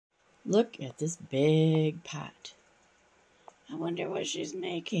Look at this big pot. I wonder what she's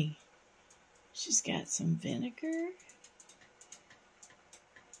making. She's got some vinegar.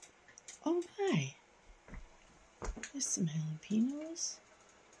 Oh my. There's some jalapenos.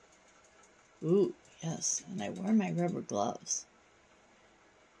 Ooh, yes. And I wore my rubber gloves.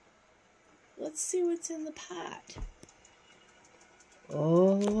 Let's see what's in the pot.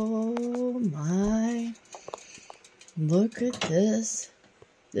 Oh my. Look at this.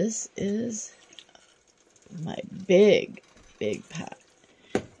 This is my big pot.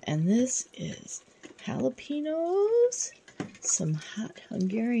 And this is jalapenos, some hot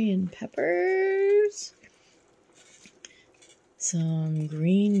Hungarian peppers, some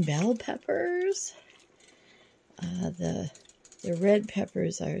green bell peppers. The red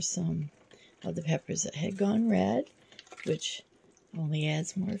peppers are some of the peppers that had gone red, which only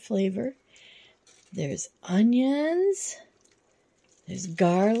adds more flavor. There's onions, there's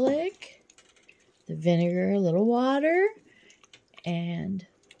garlic, the vinegar, a little water, and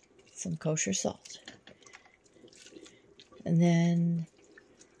some kosher salt. And then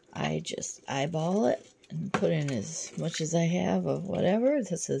I just eyeball it and put in as much as I have of whatever.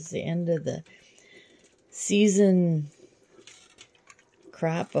 This is the end of the season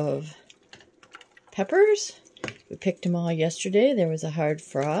crop of peppers. We picked them all yesterday. There was a hard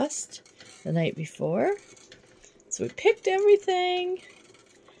frost the night before. So we picked everything.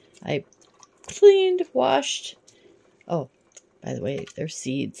 I cleaned, washed. Oh, by the way, there's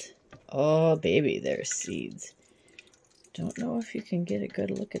seeds. Oh, baby, there's seeds. Don't know if you can get a good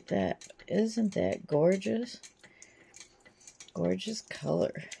look at that. Isn't that gorgeous? Gorgeous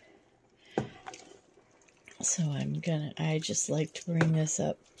color. So I just like to bring this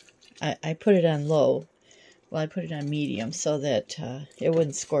up. I put it on low. Well, I put it on medium so that it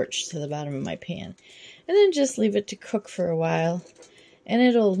wouldn't scorch to the bottom of my pan. And then just leave it to cook for a while. And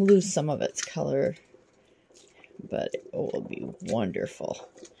it'll lose some of its color. But it will be wonderful.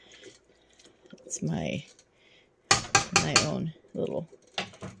 It's my own little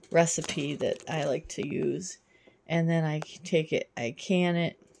recipe that I like to use. And then I take it, I can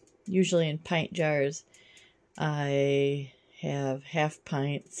it, usually in pint jars. I have half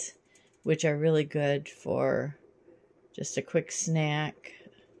pints, which are really good for just a quick snack.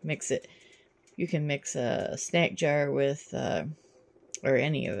 Mix it. You can mix a snack jar with, or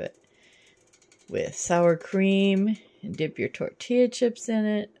any of it, with sour cream and dip your tortilla chips in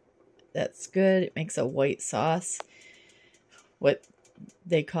it. That's good. It makes a white sauce. What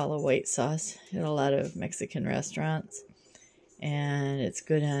they call a white sauce at a lot of Mexican restaurants. And it's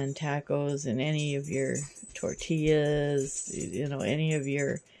good on tacos and any of your tortillas, you know, any of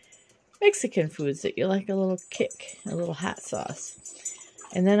your Mexican foods that you like a little kick, a little hot sauce.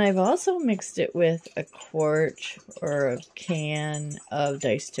 And then I've also mixed it with a quart or a can of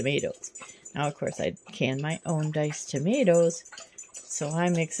diced tomatoes. Now, of course, I can my own diced tomatoes, so I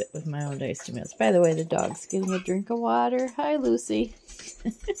mix it with my own diced tomatoes. By the way, the dog's getting a drink of water. Hi, Lucy.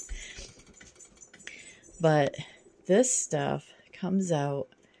 But this stuff comes out.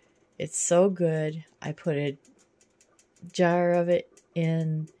 It's so good. I put a jar of it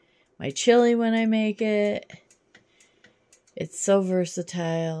in my chili when I make it. It's so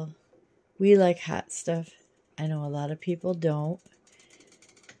versatile. We like hot stuff. I know a lot of people don't.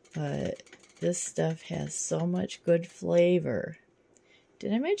 But this stuff has so much good flavor.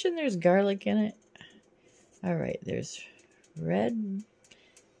 Did I mention there's garlic in it? Alright, there's red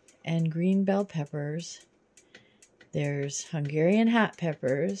and green bell peppers. There's Hungarian hot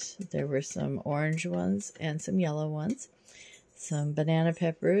peppers. There were some orange ones and some yellow ones. Some banana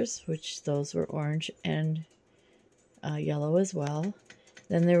peppers, which those were orange and yellow as well.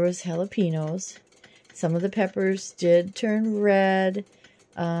 Then there was jalapenos. Some of the peppers did turn red,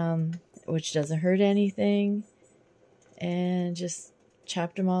 which doesn't hurt anything. And just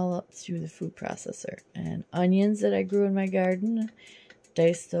chopped them all up through the food processor. And onions that I grew in my garden,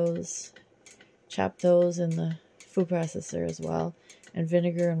 diced those, chopped those in the food processor as well, and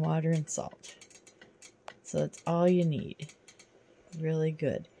vinegar and water and salt. So that's all you need. Really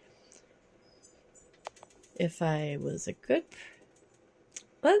good. If I was a good...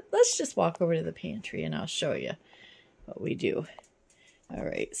 Let's just walk over to the pantry and I'll show you what we do.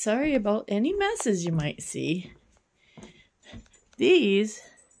 Alright, sorry about any messes you might see. These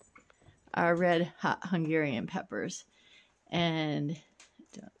are red hot Hungarian peppers. And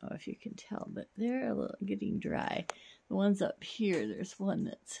I don't know if you can tell, but they're a little getting dry. The ones up here, there's one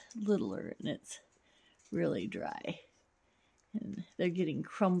that's littler and it's really dry. And they're getting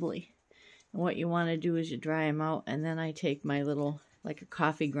crumbly. And what you want to do is you dry them out, and then I take my little, like a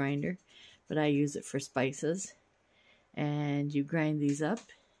coffee grinder, but I use it for spices. And you grind these up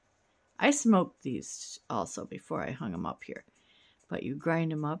I smoked these also before I hung them up here. But you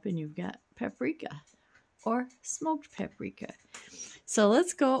grind them up and you've got paprika or smoked paprika. So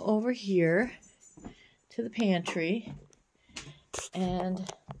let's go over here to the pantry,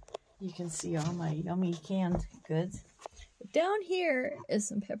 and you can see all my yummy canned goods. But down here is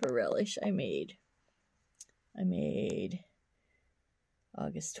some pepper relish I made. I made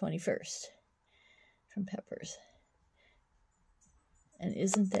August 21st from Peppers. And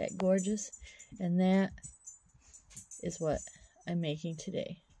isn't that gorgeous? And that is what I'm making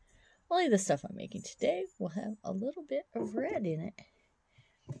today. Only the stuff I'm making today will have a little bit of red in it.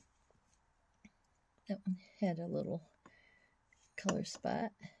 That one had a little color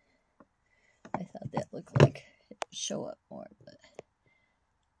spot. I thought that looked like it would show up more, but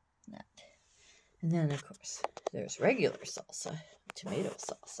not. And then, of course, there's regular salsa, tomato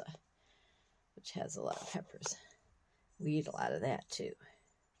salsa, which has a lot of peppers. We eat a lot of that, too.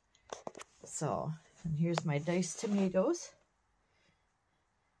 So, and here's my diced tomatoes.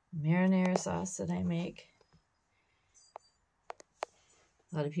 Marinara sauce that I make.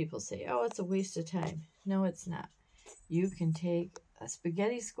 A lot of people say, oh, it's a waste of time. No, it's not. You can take a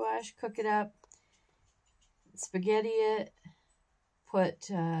spaghetti squash, cook it up, spaghetti it, put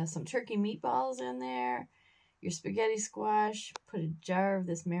some turkey meatballs in there, your spaghetti squash, put a jar of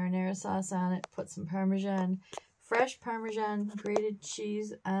this marinara sauce on it, put some Parmesan, fresh Parmesan grated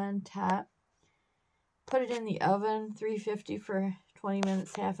cheese on top, put it in the oven, 350 for 20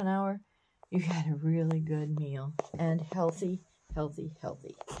 minutes, half an hour. You got a really good meal, and healthy, healthy,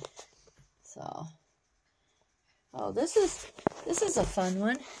 healthy. So, oh, this is a fun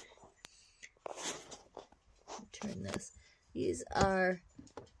one. Turn this. These are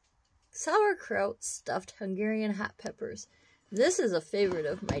sauerkraut stuffed Hungarian hot peppers. This is a favorite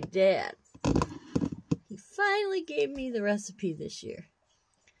of my dad. He finally gave me the recipe this year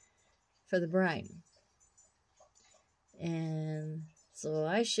for the brine. And so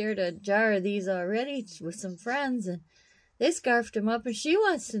I shared a jar of these already with some friends, and they scarfed them up, and she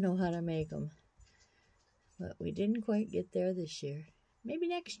wants to know how to make them. But we didn't quite get there this year. Maybe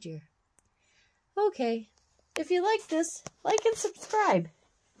next year. Okay. If you like this, like and subscribe.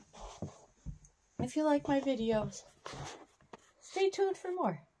 If you like my videos, stay tuned for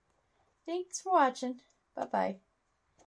more. Thanks for watching. Bye-bye.